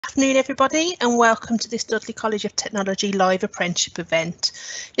afternoon everybody and welcome to this Dudley College of Technology live apprenticeship event.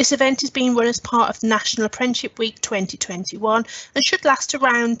 This event is being run as part of National Apprenticeship Week 2021 and should last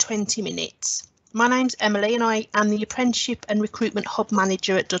around 20 minutes. My name's Emily and I am the Apprenticeship and Recruitment Hub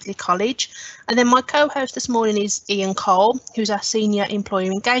Manager at Dudley College, and then my co-host this morning is Ian Cole, who's our Senior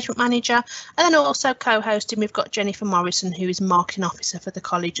Employer Engagement Manager, and then also co-hosting we've got Jennifer Morrison, who is Marketing Officer for the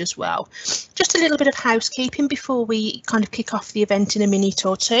college as well. Just a little bit of housekeeping before we kind of kick off the event in a minute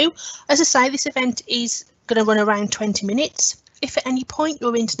or two. As I say, this event is going to run around 20 minutes. If at any point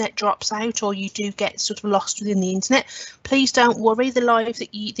your internet drops out or you do get sort of lost within the internet, please don't worry. The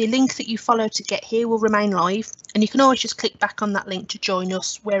link that you follow to get here will remain live, and you can always just click back on that link to join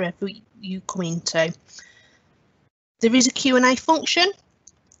us wherever you come into. There is a Q&A function.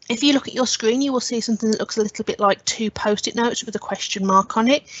 If you look at your screen, you will see something that looks a little bit like two post-it notes with a question mark on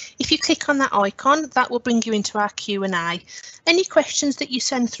it. If you click on that icon, that will bring you into our Q&A. Any questions that you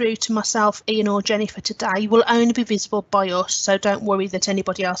send through to myself, Ian or Jennifer today will only be visible by us, so don't worry that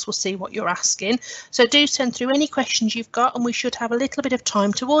anybody else will see what you're asking. So do send through any questions you've got, and we should have a little bit of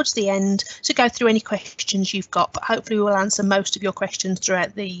time towards the end to go through any questions you've got, but hopefully we'll answer most of your questions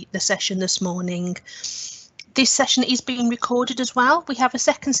throughout the session this morning. This session is being recorded as well. We have a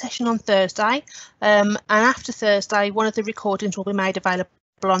second session on Thursday, and after Thursday, one of the recordings will be made available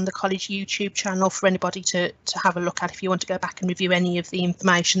on the college YouTube channel for anybody to have a look at if you want to go back and review any of the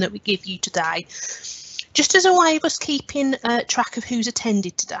information that we give you today. Just as a way of us keeping track of who's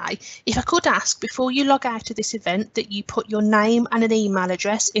attended today, if I could ask before you log out of this event that you put your name and an email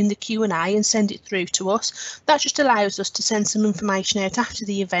address in the Q&A and send it through to us. That just allows us to send some information out after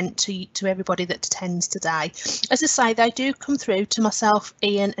the event to everybody that attends today. As I say, they do come through to myself,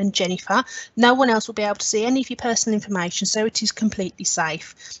 Ian and Jennifer. No one else will be able to see any of your personal information, so it is completely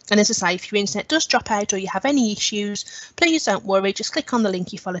safe. And as I say, if your internet does drop out or you have any issues, please don't worry, just click on the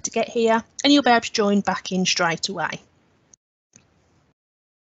link you follow to get here and you'll be able to join back in straight away.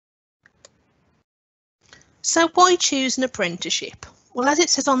 So why choose an apprenticeship? Well, as it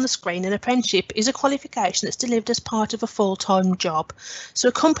says on the screen, an apprenticeship is a qualification that's delivered as part of a full-time job. So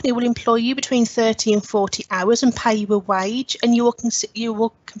a company will employ you between 30 and 40 hours and pay you a wage, and you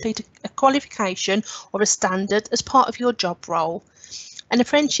will complete a qualification or a standard as part of your job role. An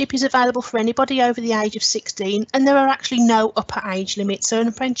apprenticeship is available for anybody over the age of 16, and there are actually no upper age limits, so an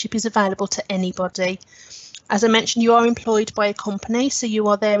apprenticeship is available to anybody. As I mentioned, you are employed by a company, so you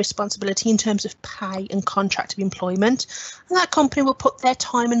are their responsibility in terms of pay and contract of employment, and that company will put their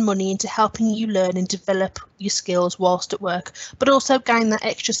time and money into helping you learn and develop your skills whilst at work, but also gain that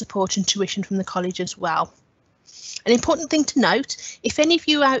extra support and tuition from the college as well. An important thing to note, if any of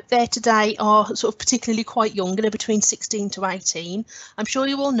you out there today are sort of particularly quite young and are between 16 to 18, I'm sure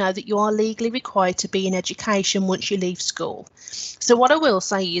you all know that you are legally required to be in education once you leave school. So what I will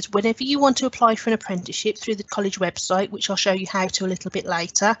say is whenever you want to apply for an apprenticeship through the college website, which I'll show you how to a little bit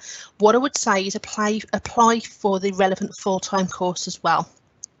later, what I would say is apply for the relevant full-time course as well.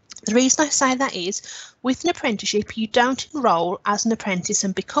 The reason I say that is, with an apprenticeship, you don't enrol as an apprentice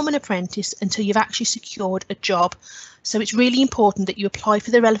and become an apprentice until you've actually secured a job. So it's really important that you apply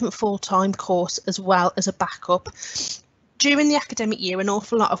for the relevant full-time course as well as a backup. During the academic year, an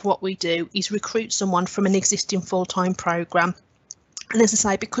awful lot of what we do is recruit someone from an existing full-time programme. And as I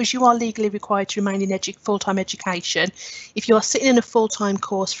say, because you are legally required to remain in full-time education, if you are sitting in a full-time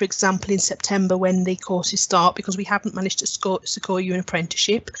course, for example, in September when the courses start, because we haven't managed to secure you an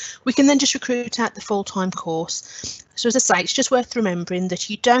apprenticeship, we can then just recruit out the full-time course. So as I say, it's just worth remembering that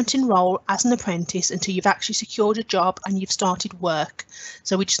you don't enrol as an apprentice until you've actually secured a job and you've started work.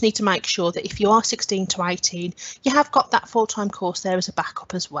 So we just need to make sure that if you are 16 to 18, you have got that full-time course there as a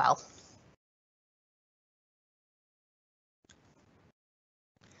backup as well.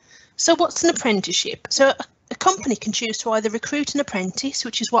 So what's an apprenticeship? So a company can choose to either recruit an apprentice,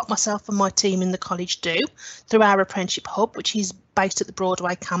 which is what myself and my team in the college do, through our apprenticeship hub, which is based at the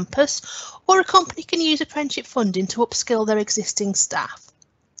Broadway campus, or a company can use apprenticeship funding to upskill their existing staff.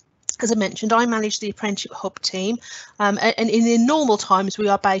 As I mentioned, I manage the apprenticeship hub team, and in the normal times we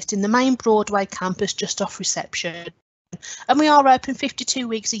are based in the main Broadway campus just off reception. And we are open 52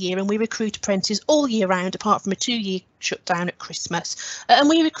 weeks a year and we recruit apprentices all year round apart from a 2-year shutdown at Christmas. And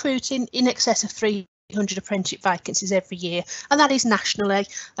we recruit in excess of 300 300 apprenticeship vacancies every year, and that is nationally.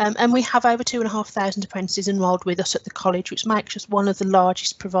 And we have over 2,500 apprentices enrolled with us at the college, which makes us one of the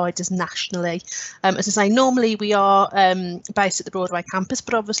largest providers nationally. As I say, normally we are based at the Broadway campus,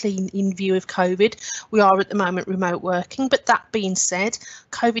 but obviously in view of COVID, we are at the moment remote working. But that being said,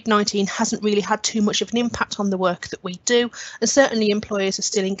 COVID-19 hasn't really had too much of an impact on the work that we do, and certainly employers are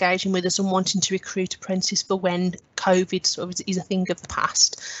still engaging with us and wanting to recruit apprentices for when COVID sort of is a thing of the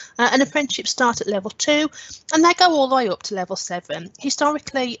past. And apprenticeships start at level 2 and they go all the way up to level 7.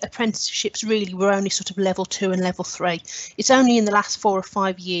 Historically, apprenticeships really were only sort of level 2 and level 3. It's only in the last 4 or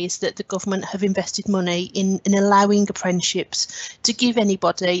 5 years that the government have invested money in allowing apprenticeships to give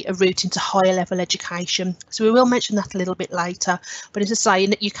anybody a route into higher level education. So we will mention that a little bit later, but as I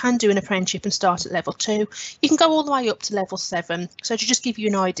say, you can do an apprenticeship and start at level 2. You can go all the way up to level 7. So to just give you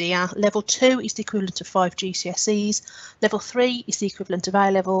an idea, level 2 is the equivalent of 5 GCSEs, level 3 is the equivalent of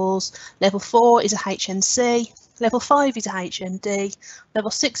A-levels, level 4 is a HNC, level 5 is a HND,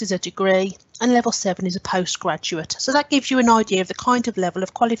 level 6 is a degree, and level 7 is a postgraduate. So that gives you an idea of the kind of level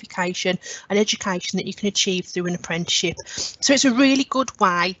of qualification and education that you can achieve through an apprenticeship. So it's a really good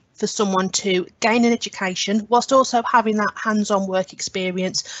way for someone to gain an education whilst also having that hands-on work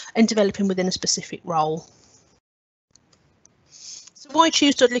experience and developing within a specific role. So why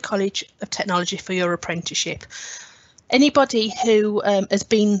choose Dudley College of Technology for your apprenticeship? Anybody who has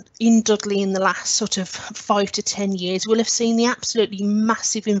been in Dudley in the last sort of 5 to 10 years will have seen the absolutely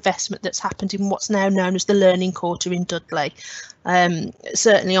massive investment that's happened in what's now known as the Learning Quarter in Dudley.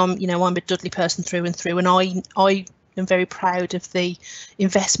 Certainly, I'm a Dudley person through and through, and I I'm very proud of the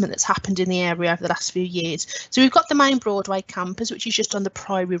investment that's happened in the area over the last few years. So we've got the main Broadway campus, which is just on the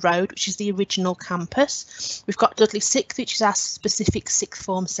Priory Road, which is the original campus. We've got Dudley Sixth, which is our specific sixth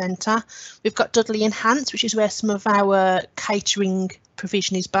form centre. We've got Dudley Enhanced, which is where some of our catering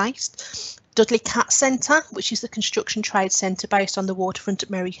provision is based. Dudley Cat Centre, which is the construction trade centre based on the waterfront at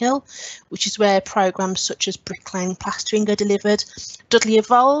Merry Hill, which is where programmes such as bricklaying, plastering are delivered. Dudley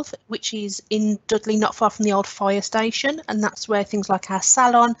Evolve, which is in Dudley, not far from the old fire station, and that's where things like our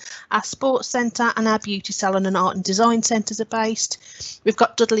salon, our sports centre and our beauty salon and art and design centres are based. We've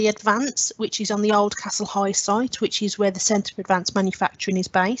got Dudley Advance, which is on the old Castle High site, which is where the Centre for Advanced Manufacturing is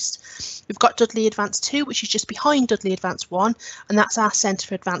based. We've got Dudley Advance 2, which is just behind Dudley Advance 1, and that's our Centre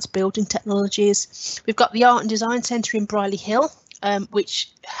for Advanced Building Technology. We've got the Art and Design Centre in Brierley Hill,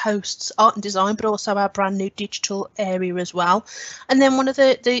 which hosts art and design, but also our brand new digital area as well. And then one of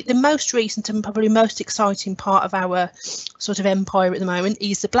the most recent and probably most exciting part of our sort of empire at the moment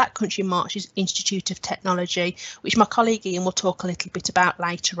is the Black Country Marches Institute of Technology, which my colleague Ian will talk a little bit about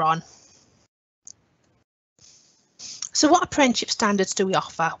later on. So what apprenticeship standards do we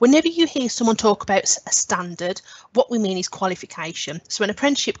offer? Whenever you hear someone talk about a standard, what we mean is qualification. So an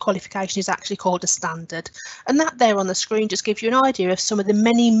apprenticeship qualification is actually called a standard. And that there on the screen just gives you an idea of some of the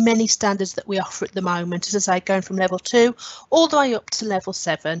many standards that we offer at the moment, as I say, going from level 2 all the way up to level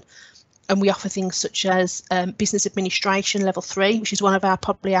 7. And we offer things such as business administration level 3, which is one of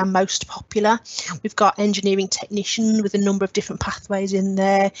probably our most popular. We've got engineering technician with a number of different pathways in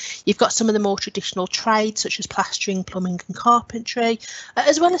there. You've got some of the more traditional trades such as plastering, plumbing and carpentry,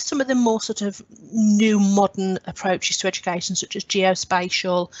 as well as some of the more sort of new modern approaches to education such as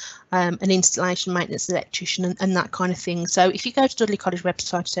geospatial, and installation, maintenance, electrician and that kind of thing. So if you go to Dudley College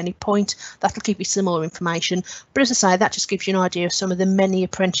website at any point, that'll give you some more information. But as I say, that just gives you an idea of some of the many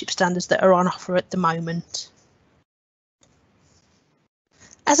apprenticeship standards that are on offer at the moment.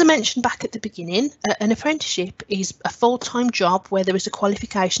 As I mentioned back at the beginning, an apprenticeship is a full-time job where there is a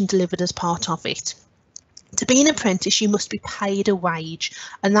qualification delivered as part of it. To be an apprentice, you must be paid a wage,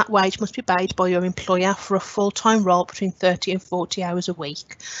 and that wage must be paid by your employer for a full-time role between 30 and 40 hours a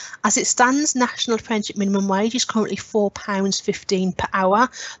week. As it stands, national apprenticeship minimum wage is currently £4.15 per hour.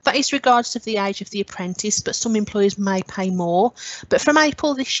 That is regardless of the age of the apprentice, but some employers may pay more. But from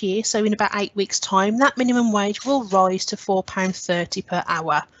April this year, so in about 8 weeks' time, that minimum wage will rise to £4.30 per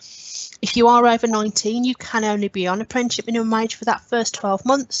hour. If you are over 19, you can only be on apprenticeship minimum wage for that first 12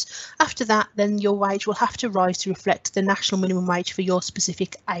 months. After that, then your wage will have to rise to reflect the national minimum wage for your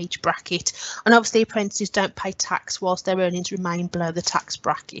specific age bracket. And obviously apprentices don't pay tax whilst their earnings remain below the tax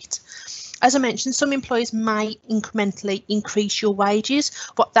bracket. As I mentioned, some employers may incrementally increase your wages.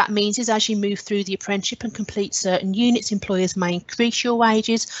 What that means is as you move through the apprenticeship and complete certain units, employers may increase your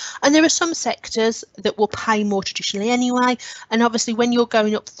wages. And there are some sectors that will pay more traditionally anyway. And obviously when you're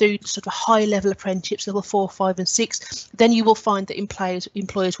going up through sort of high level apprenticeships, level 4, 5 and 6, then you will find that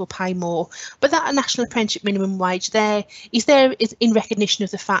employers will pay more. But that national apprenticeship minimum wage is in recognition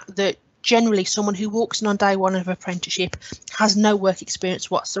of the fact that generally someone who walks in on day one of apprenticeship has no work experience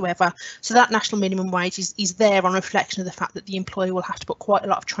whatsoever. So that national minimum wage is there on reflection of the fact that the employer will have to put quite a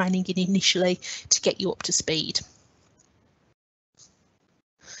lot of training in initially to get you up to speed.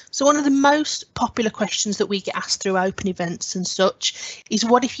 So one of the most popular questions that we get asked through open events and such is,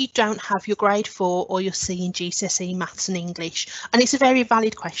 what if you don't have your grade 4 or your C in GCSE maths and English? And it's a very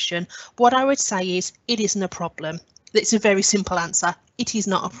valid question. What I would say is, it isn't a problem. It's a very simple answer. It is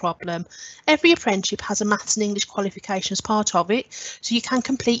not a problem. Every apprenticeship has a maths and English qualification as part of it, so you can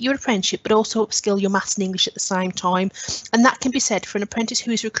complete your apprenticeship but also upskill your maths and English at the same time. And that can be said for an apprentice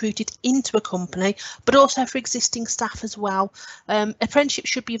who is recruited into a company, but also for existing staff as well. Apprenticeship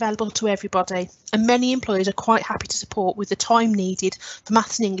should be available to everybody, and many employers are quite happy to support with the time needed for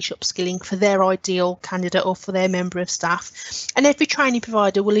maths and English upskilling for their ideal candidate or for their member of staff. And every training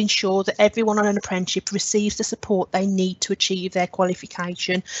provider will ensure that everyone on an apprenticeship receives the support they need to achieve their qualification.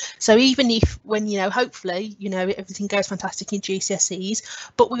 So even if, when hopefully everything goes fantastic in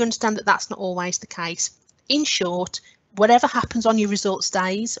GCSEs, but we understand that that's not always the case. In short, whatever happens on your results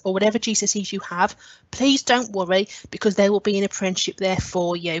days or whatever GCSEs you have, please don't worry, because there will be an apprenticeship there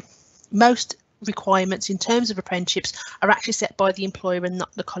for you. Most requirements in terms of apprenticeships are actually set by the employer and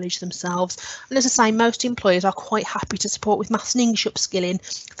not the college themselves. And as I say, most employers are quite happy to support with maths and English upskilling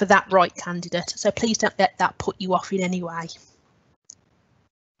for that right candidate. So please don't let that put you off in any way.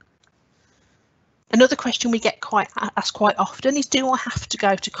 Another question we get asked quite often is, do I have to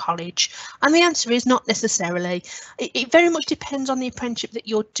go to college? And the answer is not necessarily. It very much depends on the apprenticeship that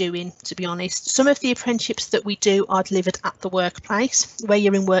you're doing, to be honest. Some of the apprenticeships that we do are delivered at the workplace, where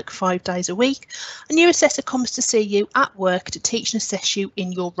you're in work 5 days a week, and your assessor comes to see you at work to teach and assess you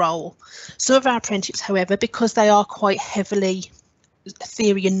in your role. Some of our apprenticeships, however, because they are quite heavily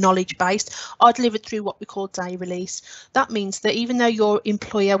theory and knowledge based, are delivered through what we call day release. That means that even though your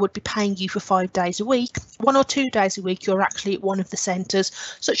employer would be paying you for 5 days a week, 1 or 2 days a week you're actually at one of the centres,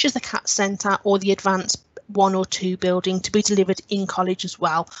 such as the CAT Centre or the Advanced 1 or 2 building, to be delivered in college as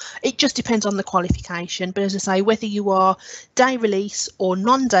well. It just depends on the qualification, but as I say, whether you are day release or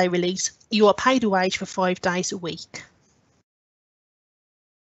non-day release, you are paid a wage for 5 days a week.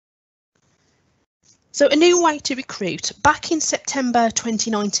 So a new way to recruit. Back in September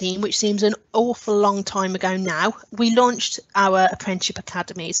 2019, which seems an awful long time ago now, we launched our apprenticeship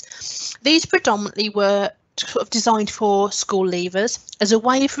academies. These predominantly were sort of designed for school leavers as a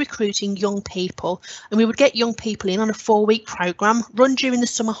way of recruiting young people, and we would get young people in on a 4-week programme run during the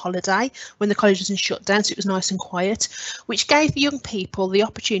summer holiday when the college was in shutdown, so it was nice and quiet, which gave the young people the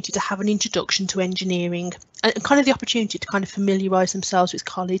opportunity to have an introduction to engineering and kind of the opportunity to kind of familiarise themselves with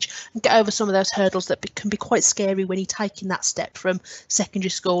college and get over some of those hurdles that can be quite scary when you're taking that step from secondary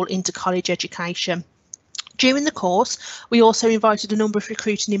school into college education. During the course, we also invited a number of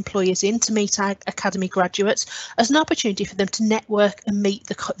recruiting employers in to meet our academy graduates as an opportunity for them to network and meet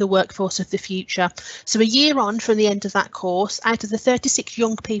the workforce of the future. So a year on from the end of that course, out of the 36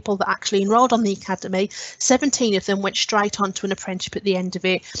 young people that actually enrolled on the academy, 17 of them went straight on to an apprenticeship at the end of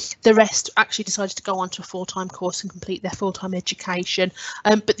it. The rest actually decided to go on to a full-time course and complete their full-time education.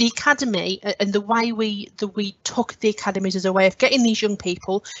 But the academy and the way we took the academies as a way of getting these young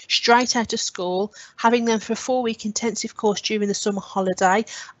people straight out of school, having them for a 4-week intensive course during the summer holiday,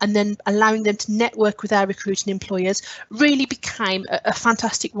 and then allowing them to network with our recruiting employers, really became a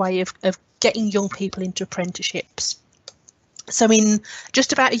fantastic way of getting young people into apprenticeships. So in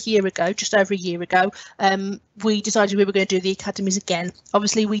just over a year ago, we decided we were going to do the academies again.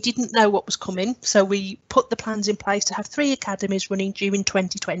 Obviously, we didn't know what was coming, so we put the plans in place to have 3 academies running during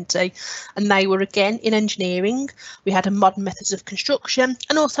 2020, and they were again in engineering. We had a modern methods of construction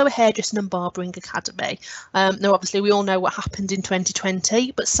and also a hairdressing and barbering academy. Now, obviously, we all know what happened in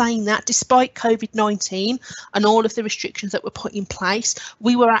 2020, but saying that, despite COVID-19 and all of the restrictions that were put in place,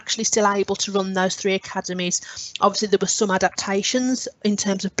 we were actually still able to run those 3 academies. Obviously, there were some adaptations in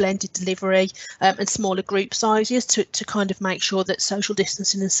terms of blended delivery and smaller group sizes to kind of make sure that social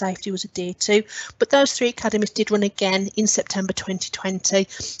distancing and safety was adhered to. But those 3 academies did run again in September 2020,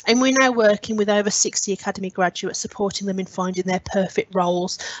 and we're now working with over 60 academy graduates, supporting them in finding their perfect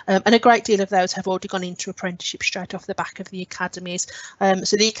roles. And a great deal of those have already gone into apprenticeship straight off the back of the academies.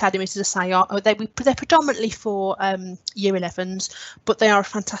 So the academies, as I say, they're predominantly for year 11s, but they are a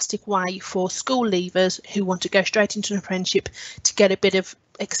fantastic way for school leavers who want to go straight into an apprenticeship to get a bit of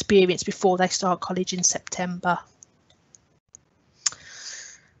experience before they start college in September.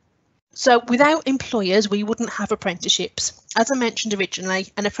 So without employers, we wouldn't have apprenticeships. As I mentioned originally,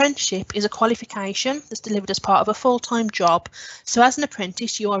 an apprenticeship is a qualification that's delivered as part of a full-time job. So as an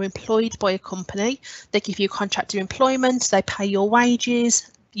apprentice, you are employed by a company. They give you contract of employment, they pay your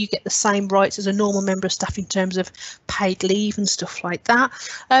wages, you get the same rights as a normal member of staff in terms of paid leave and stuff like that.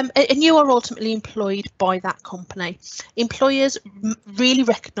 And you are ultimately employed by that company. Employers really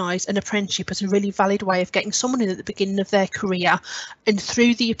recognise an apprenticeship as a really valid way of getting someone in at the beginning of their career, and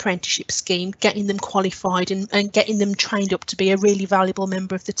through the apprenticeship scheme, getting them qualified and getting them trained up to be a really valuable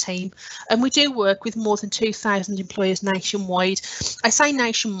member of the team. And we do work with more than 2,000 employers nationwide. I say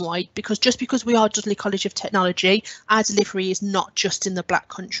nationwide because just because we are Dudley College of Technology, our delivery is not just in the Black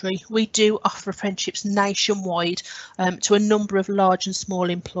Country. We do offer apprenticeships nationwide to a number of large and small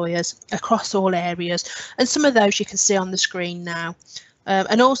employers across all areas, and some of those you can see on the screen now.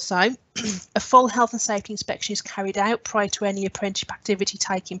 And also, a full health and safety inspection is carried out prior to any apprenticeship activity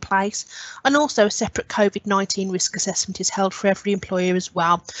taking place, and also a separate COVID-19 risk assessment is held for every employer as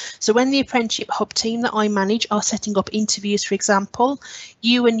well. So when the apprenticeship hub team that I manage are setting up interviews, for example,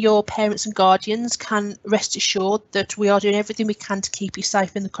 you and your parents and guardians can rest assured that we are doing everything we can to keep you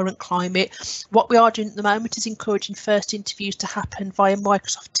safe in the current climate. What we are doing at the moment is encouraging first interviews to happen via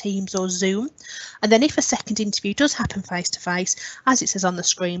Microsoft Teams or Zoom, and then if a second interview does happen face to face, as it says on the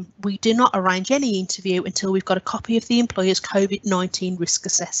screen, we do not arrange any interview until we've got a copy of the employer's COVID-19 risk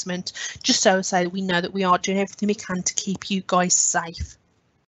assessment, just so we know that we are doing everything we can to keep you guys safe.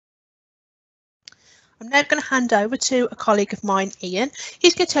 I'm now going to hand over to a colleague of mine, Ian.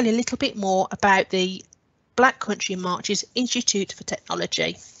 He's going to tell you a little bit more about the Black Country and Marches Institute for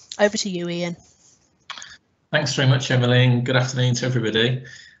Technology. Over to you, Ian. Thanks very much, Emily, and good afternoon to everybody.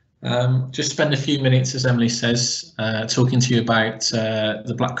 Just spend a few minutes, as Emily says, talking to you about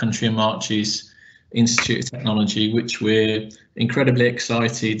the Black Country and Marches Institute of Technology, which we're incredibly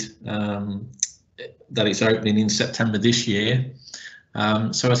excited that it's opening in September this year.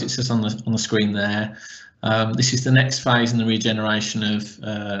 So as it says on the screen there, this is the next phase in the regeneration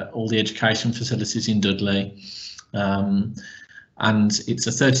of all the education facilities in Dudley, and it's a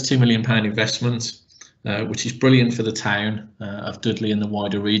 £32 million investment. Which is brilliant for the town of Dudley and the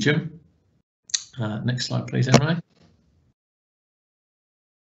wider region. Next slide, please, Emily.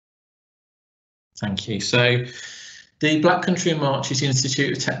 Thank you. So the Black Country and Marches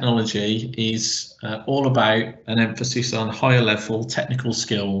Institute of Technology is all about an emphasis on higher level technical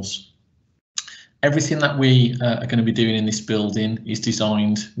skills. Everything that we are going to be doing in this building is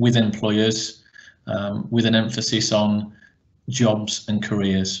designed with employers with an emphasis on jobs and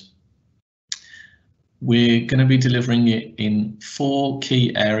careers. We're going to be delivering it in 4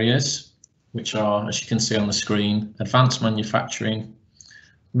 key areas, which are, as you can see on the screen, advanced manufacturing,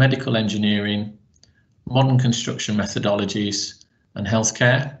 medical engineering, modern construction methodologies, and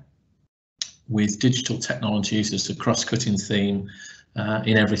healthcare, with digital technologies as a cross-cutting theme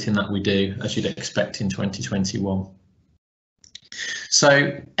in everything that we do, as you'd expect in 2021.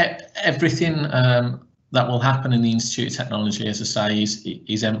 So everything that will happen in the Institute of Technology, as I say,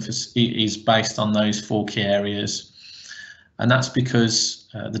 is based on those 4 key areas, and that's because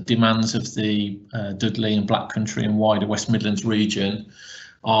the demands of the Dudley and Black Country and wider West Midlands region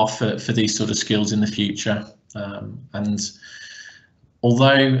are for these sort of skills in the future. And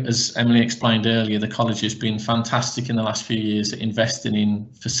although, as Emily explained earlier, the college has been fantastic in the last few years at investing in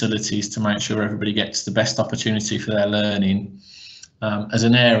facilities to make sure everybody gets the best opportunity for their learning, as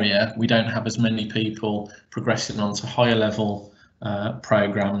an area, we don't have as many people progressing onto higher level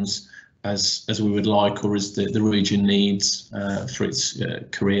programmes as we would like, or as the region needs for its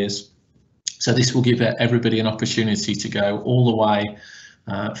careers. So this will give everybody an opportunity to go all the way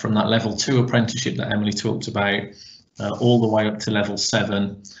from that level 2 apprenticeship that Emily talked about, all the way up to level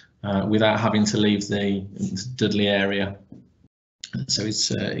 7 without having to leave the Dudley area. So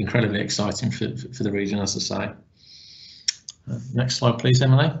it's incredibly exciting for the region, as I say. Next slide, please,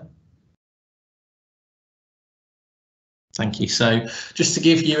 Emily. Thank you. So just to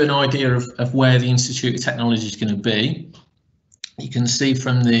give you an idea of where the Institute of Technology is going to be, you can see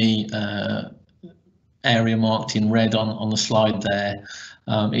from the area marked in red on the slide there,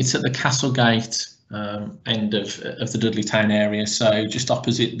 it's at the Castlegate end of the Dudley town area, so just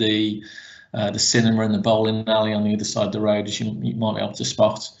opposite the cinema and the bowling alley on the other side of the road, as you might be able to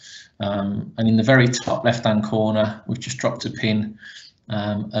spot. And in the very top left-hand corner, we've just dropped a pin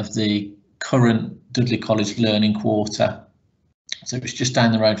of the current Dudley College Learning Quarter. So it's just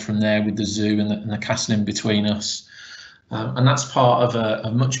down the road from there, with the zoo and the castle in between us. And that's part of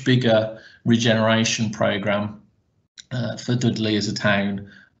a much bigger regeneration programme for Dudley as a town,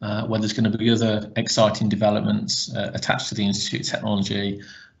 where there's going to be other exciting developments attached to the Institute of Technology,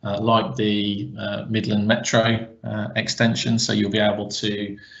 like the Midland Metro extension, so you'll be able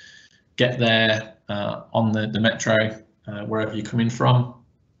to get there on the metro wherever you're coming from.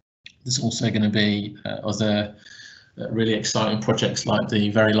 There's also going to be other really exciting projects like the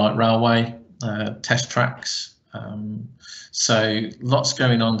Very Light Railway test tracks. So lots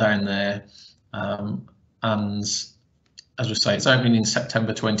going on down there, and as we say, it's opening in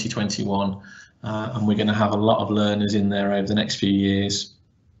September 2021, and we're going to have a lot of learners in there over the next few years.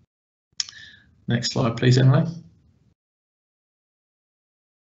 Next slide, please, Emily.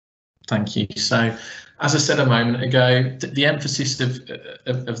 Thank you. So, as I said a moment ago, the emphasis of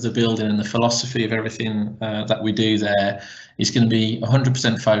the building and the philosophy of everything that we do there is going to be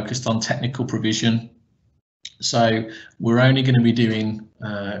 100% focused on technical provision. So we're only going to be doing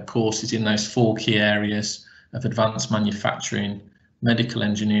courses in those 4 key areas of advanced manufacturing, medical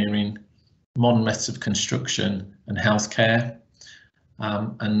engineering, modern methods of construction and healthcare.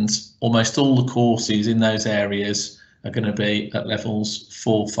 And almost all the courses in those areas are going to be at levels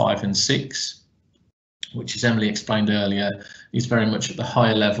 4, 5 and 6, which, as Emily explained earlier, is very much at the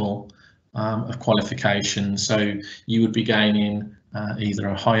higher level of qualification. So you would be gaining either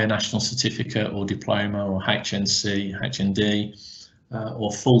a higher national certificate or diploma or HNC, HND,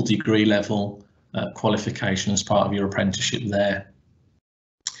 or full degree level qualification as part of your apprenticeship there.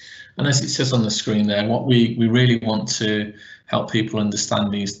 And as it says on the screen there, what we really want to help people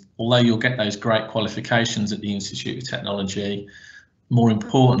understand is, although you'll get those great qualifications at the Institute of Technology, more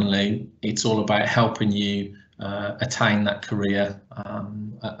importantly, it's all about helping you attain that career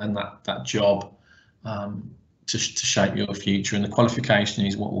and that job to shape your future. And the qualification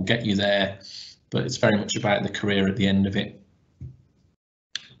is what will get you there, but it's very much about the career at the end of it.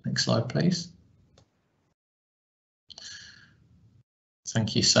 Next slide, please.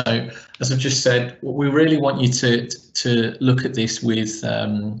 Thank you. So, as I've just said, we really want you to look at this with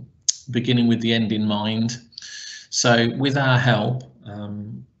beginning with the end in mind. So, with our help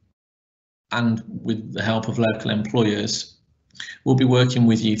and with the help of local employers, we'll be working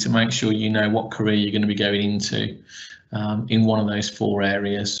with you to make sure you know what career you're going to be going into in one of those 4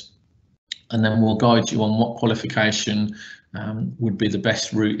 areas, and then we'll guide you on what qualification would be the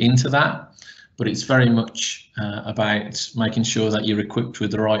best route into that. But it's very much about making sure that you're equipped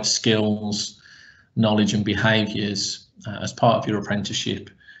with the right skills, knowledge and behaviours as part of your apprenticeship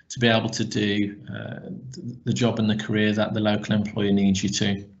to be able to do the job and the career that the local employer needs you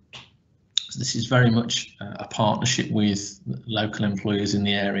to. So this is very much a partnership with local employers in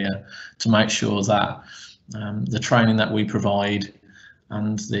the area to make sure that the training that we provide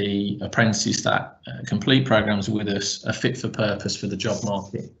and the apprentices that complete programs with us are fit for purpose for the job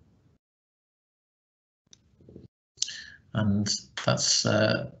market. And that's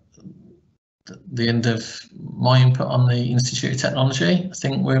the end of my input on the Institute of Technology. I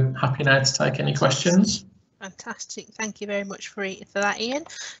think we're happy now to take any questions. Fantastic, thank you very much for that, Ian.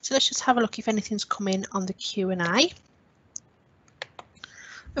 So let's just have a look if anything's come in on the Q&A.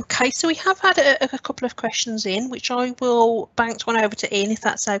 Okay, so we have had a couple of questions in, which I will bounce one over to Ian if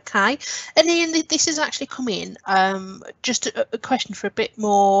that's okay. And Ian, this has actually come in, just a question for a bit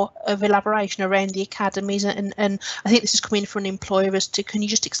more of elaboration around the academies, and I think this is coming from an employer as to, can you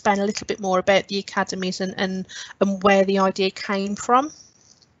just explain a little bit more about the academies and where the idea came from?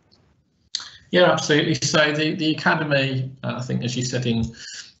 Yeah, absolutely. So the academy, I think, as you said in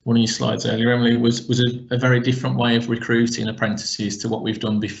one of your slides earlier, Emily, was a very different way of recruiting apprentices to what we've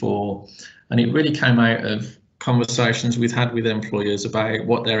done before, and it really came out of conversations we've had with employers about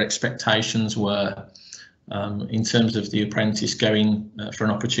what their expectations were in terms of the apprentice going for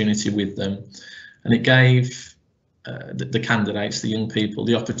an opportunity with them, and it gave the candidates, the young people,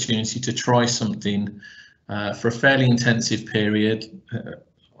 the opportunity to try something for a fairly intensive period,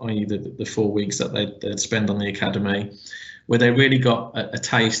 i.e. the 4 weeks that they'd spend on the academy, where they really got a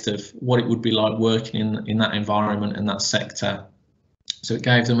taste of what it would be like working in that environment and that sector. So it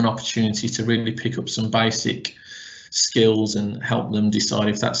gave them an opportunity to really pick up some basic skills and help them decide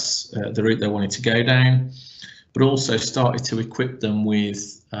if that's the route they wanted to go down, but also started to equip them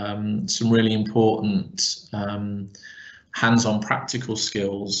with some really important hands-on practical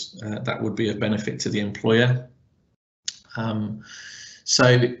skills that would be of benefit to the employer. So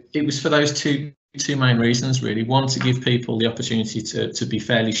it was for those two main reasons, really. One, to give people the opportunity to be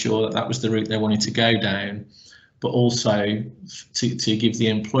fairly sure that that was the route they wanted to go down, but also to give the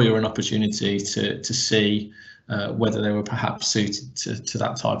employer an opportunity to see whether they were perhaps suited to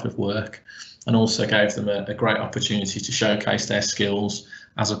that type of work, and also gave them a great opportunity to showcase their skills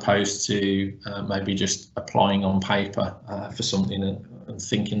as opposed to maybe just applying on paper for something and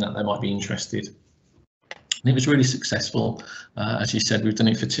thinking that they might be interested. And it was really successful. As you said, we've done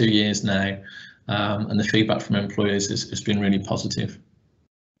it for 2 years now, and the feedback from employers has been really positive.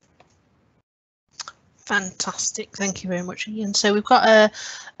 Fantastic, thank you very much, Ian. So we've got a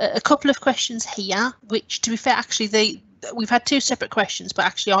couple of questions here, which, to be fair, actually we've had two separate questions, but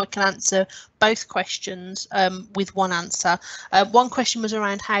actually I can answer both questions with one answer. One question was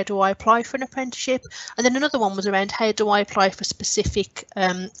around how do I apply for an apprenticeship, and then another one was around how do I apply for a specific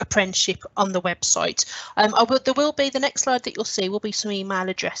apprenticeship on the website. There will be, the next slide that you'll see will be some email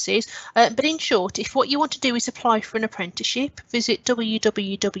addresses, but in short, if what you want to do is apply for an apprenticeship, visit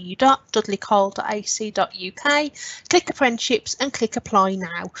www.dudleycoll.ac.uk, click apprenticeships and click apply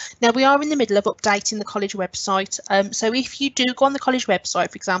now. Now we are in the middle of updating the college website, so if you do go on the college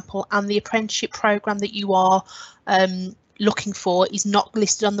website, for example, and the apprenticeship programme that you are looking for is not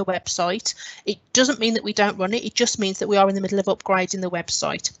listed on the website, it doesn't mean that we don't run it, it just means that we are in the middle of upgrading the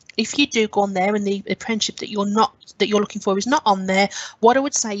website. If you do go on there and the apprenticeship that you're looking for is not on there, what I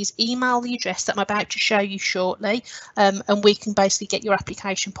would say is email the address that I'm about to show you shortly, and we can basically get your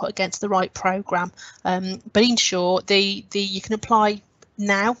application put against the right programme. But in short, you can apply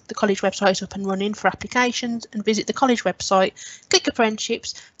now. The college website is up and running for applications, and visit the college website, click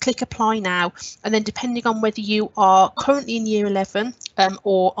apprenticeships, click apply now, and then depending on whether you are currently in year 11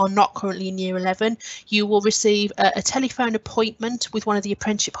 or are not currently in year 11, you will receive a telephone appointment with one of the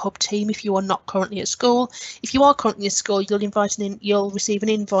apprenticeship hub team if you are not currently at school. If you are currently at school, you'll receive an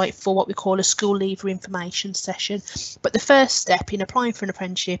invite for what we call a school leaver information session. But the first step in applying for an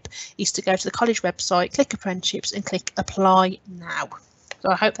apprenticeship is to go to the college website, click apprenticeships and click apply now.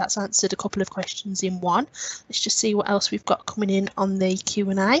 So I hope that's answered a couple of questions in one. Let's just see what else we've got coming in on the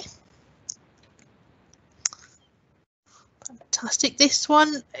Q&A. Fantastic. This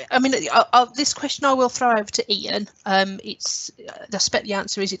one, I mean, this question I will throw over to Ian. I suspect the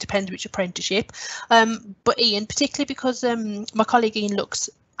answer is it depends which apprenticeship. But Ian, particularly because my colleague Ian looks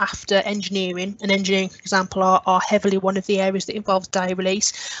after engineering, and engineering, for example, are heavily one of the areas that involves day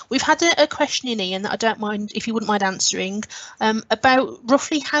release. We've had a question in, Ian, that I don't mind, if you wouldn't mind answering, about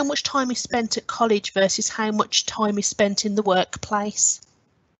roughly how much time is spent at college versus how much time is spent in the workplace.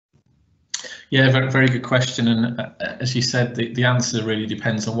 Yeah, very, very good question. And as you said, the answer really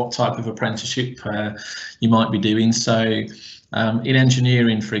depends on what type of apprenticeship you might be doing. So in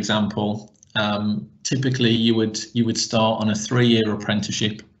engineering, for example, typically you would start on a 3-year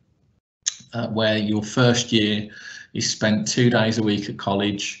apprenticeship where your first year is spent 2 days a week at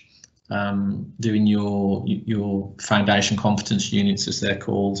college doing your foundation competence units, as they're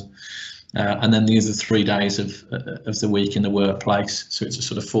called, and then the other 3 days of the week in the workplace. So it's a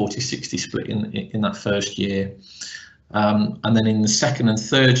sort of 40-60 split in that first year, and then in the second and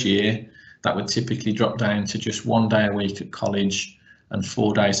third year that would typically drop down to just 1 day a week at college and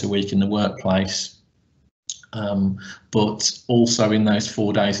 4 days a week in the workplace. But also in those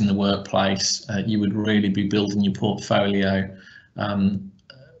 4 days in the workplace, you would really be building your portfolio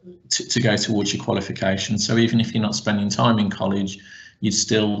to go towards your qualification. So even if you're not spending time in college, you'd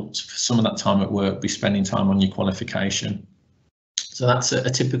still, for some of that time at work, be spending time on your qualification. So that's a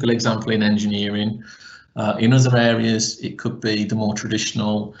typical example in engineering. In other areas, it could be the more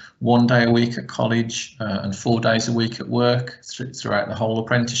traditional 1 day a week at college and 4 days a week at work throughout the whole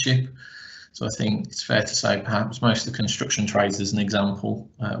apprenticeship. So I think it's fair to say perhaps most of the construction trades, as an example,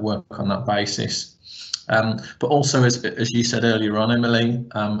 work on that basis. But also, as you said earlier on, Emily,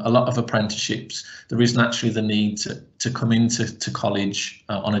 a lot of apprenticeships, there isn't actually the need to come into college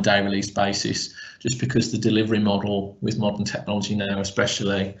on a day release basis, just because the delivery model with modern technology now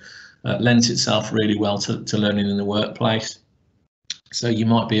especially lends itself really well to learning in the workplace. So you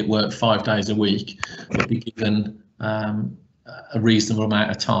might be at work 5 days a week, but be given a reasonable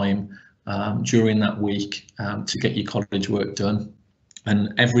amount of time during that week to get your college work done.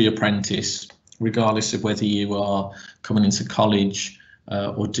 And every apprentice, regardless of whether you are coming into college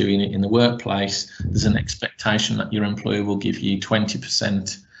or doing it in the workplace, there's an expectation that your employer will give you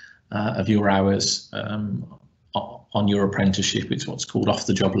 20% of your hours on your apprenticeship. It's what's called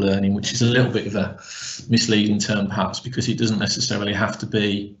off-the-job learning, which is a little bit of a misleading term perhaps, because it doesn't necessarily have to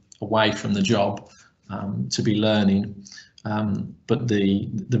be away from the job to be learning. But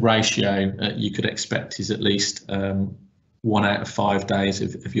the ratio you could expect is at least 1 out of 5 days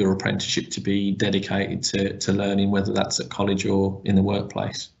of your apprenticeship to be dedicated to learning, whether that's at college or in the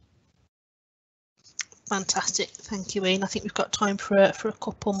workplace. Fantastic, thank you, Ian. I think we've got time for a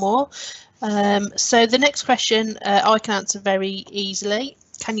couple more. So the next question I can answer very easily.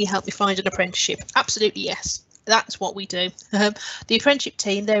 Can you help me find an apprenticeship? Absolutely yes. That's what we do. The apprenticeship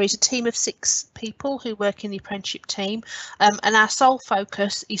team, there is a team of 6 people who work in the apprenticeship team, and our sole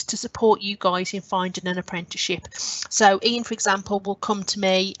focus is to support you guys in finding an apprenticeship. So Ian, for example, will come to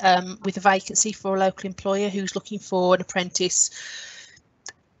me with a vacancy for a local employer who's looking for an apprentice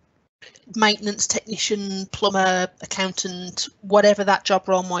maintenance technician, plumber, accountant, whatever that job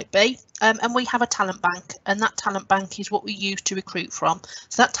role might be. And we have a talent bank, and that talent bank is what we use to recruit from.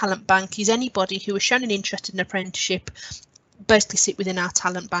 So that talent bank is anybody who has shown an interest in an apprenticeship, basically sit within our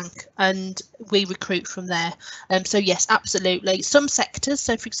talent bank, and we recruit from there. So yes, absolutely. Some sectors,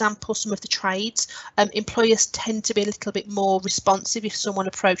 so for example, some of the trades, employers tend to be a little bit more responsive if someone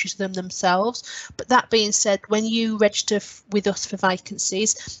approaches them themselves. But that being said, when you register with us for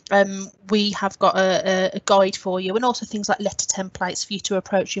vacancies, we have got a guide for you, and also things like letter templates for you to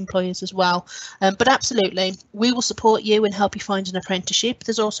approach employers as well. But absolutely, we will support you and help you find an apprenticeship.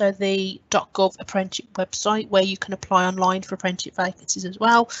 There's also the .gov apprenticeship website where you can apply online for apprenticeship vacancies as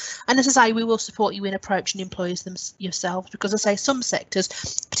well. And as I say, we will support you in approaching employers yourselves, because as I say, some sectors,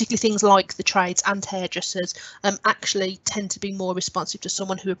 particularly things like the trades and hairdressers, actually tend to be more responsive to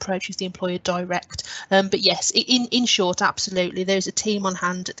someone who approaches the employer direct. But yes, in short, absolutely, there's a team on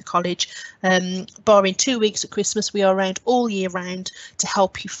hand at the college. Barring 2 weeks at Christmas, we are around all year round to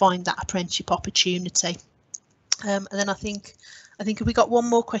help you find that apprenticeship opportunity. And then I think we got one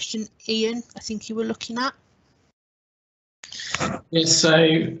more question, Ian, I think you were looking at. Yeah, so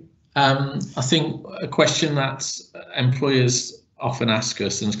I think a question that employers often ask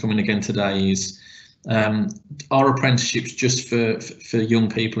us, and is coming again today, is are apprenticeships just for young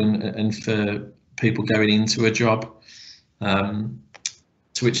people and for people going into a job?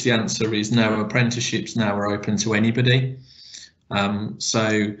 To which the answer is no, apprenticeships now are open to anybody.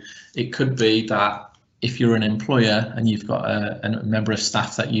 So it could be that if you're an employer and you've got a member of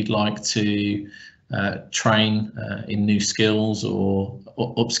staff that you'd like to train in new skills or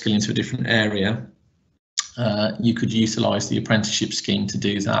upskill into a different area, you could utilise the apprenticeship scheme to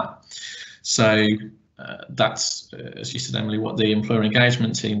do that. So that's, as you said, Emily, what the employer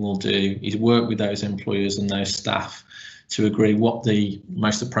engagement team will do is work with those employers and those staff to agree what the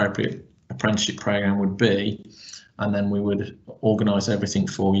most appropriate apprenticeship programme would be, and then we would organise everything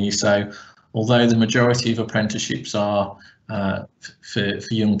for you. So although the majority of apprenticeships are for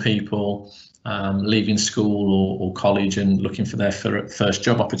young people leaving school or college and looking for their first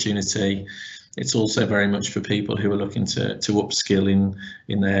job opportunity, it's also very much for people who are looking to upskill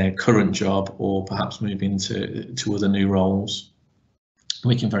in their current job, or perhaps move into other new roles.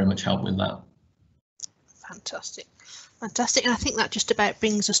 We can very much help with that. Fantastic. Fantastic, and I think that just about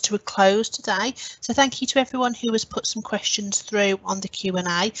brings us to a close today. So thank you to everyone who has put some questions through on the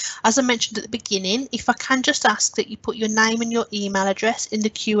Q&A. As I mentioned at the beginning, if I can just ask that you put your name and your email address in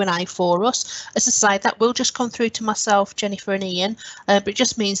the Q&A for us. As I say, that will just come through to myself, Jennifer and Ian, but it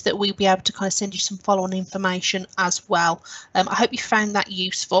just means that we'll be able to kind of send you some follow-on information as well. I hope you found that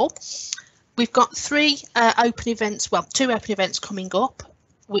useful. We've got two open events coming up,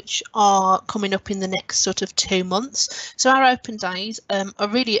 which are coming up in the next sort of 2 months. So our open days are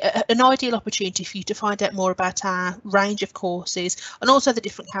really an ideal opportunity for you to find out more about our range of courses and also the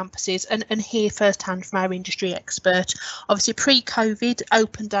different campuses, and hear firsthand from our industry expert. Obviously pre-COVID,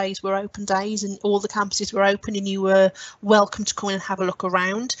 open days were open days and all the campuses were open, and you were welcome to come in and have a look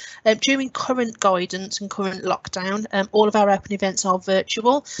around. During current guidance and current lockdown, all of our open events are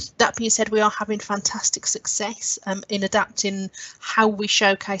virtual. That being said, we are having fantastic success in adapting how we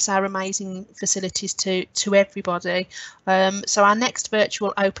showcase our amazing facilities to everybody. So our next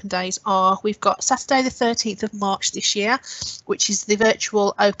virtual open days we've got Saturday the 13th of March this year, which is the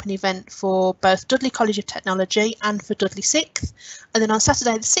virtual open event for both Dudley College of Technology and for Dudley 6th. And then on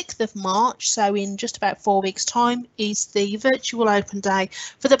Saturday the 6th of March, so in just about 4 weeks time, is the virtual open day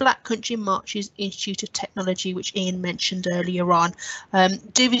for the Black Country Marches Institute of Technology, which Ian mentioned earlier on.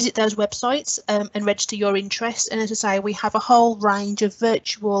 Do visit those websites and register your interest. And as I say, we have a whole range of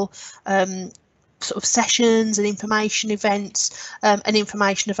virtual sort of sessions and information events and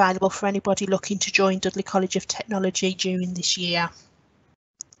information available for anybody looking to join Dudley College of Technology during this year.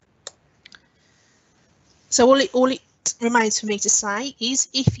 So all it remains for me to say is,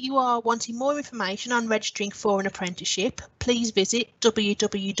 if you are wanting more information on registering for an apprenticeship, please visit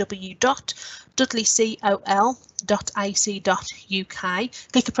www.dudleycol.ac.uk,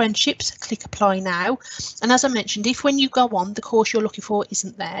 click apprenticeships, click apply now. And as I mentioned, if when you go on, the course you're looking for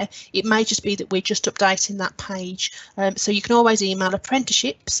isn't there, it may just be that we're just updating that page. So you can always email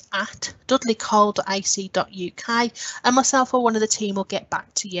apprenticeships@dudleycol.ac.uk and myself or one of the team will get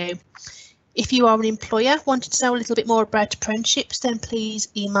back to you. If you are an employer wanting to know a little bit more about apprenticeships, then please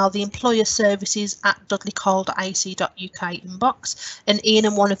email the employer services at dudleycoll.ac.uk inbox, and Ian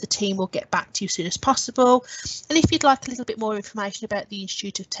and one of the team will get back to you as soon as possible. And if you'd like a little bit more information about the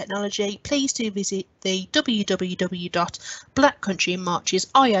Institute of Technology, please do visit the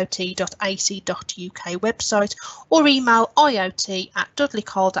www.blackcountryinmarchesiot.ac.uk website, or email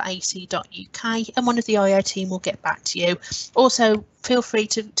iot@dudleycoll.ac.uk and one of the IO team will get back to you. Also, feel free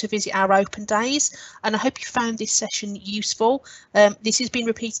to visit our open days, and I hope you found this session useful. This has been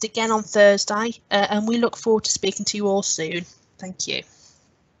repeated again on Thursday, and we look forward to speaking to you all soon. Thank you.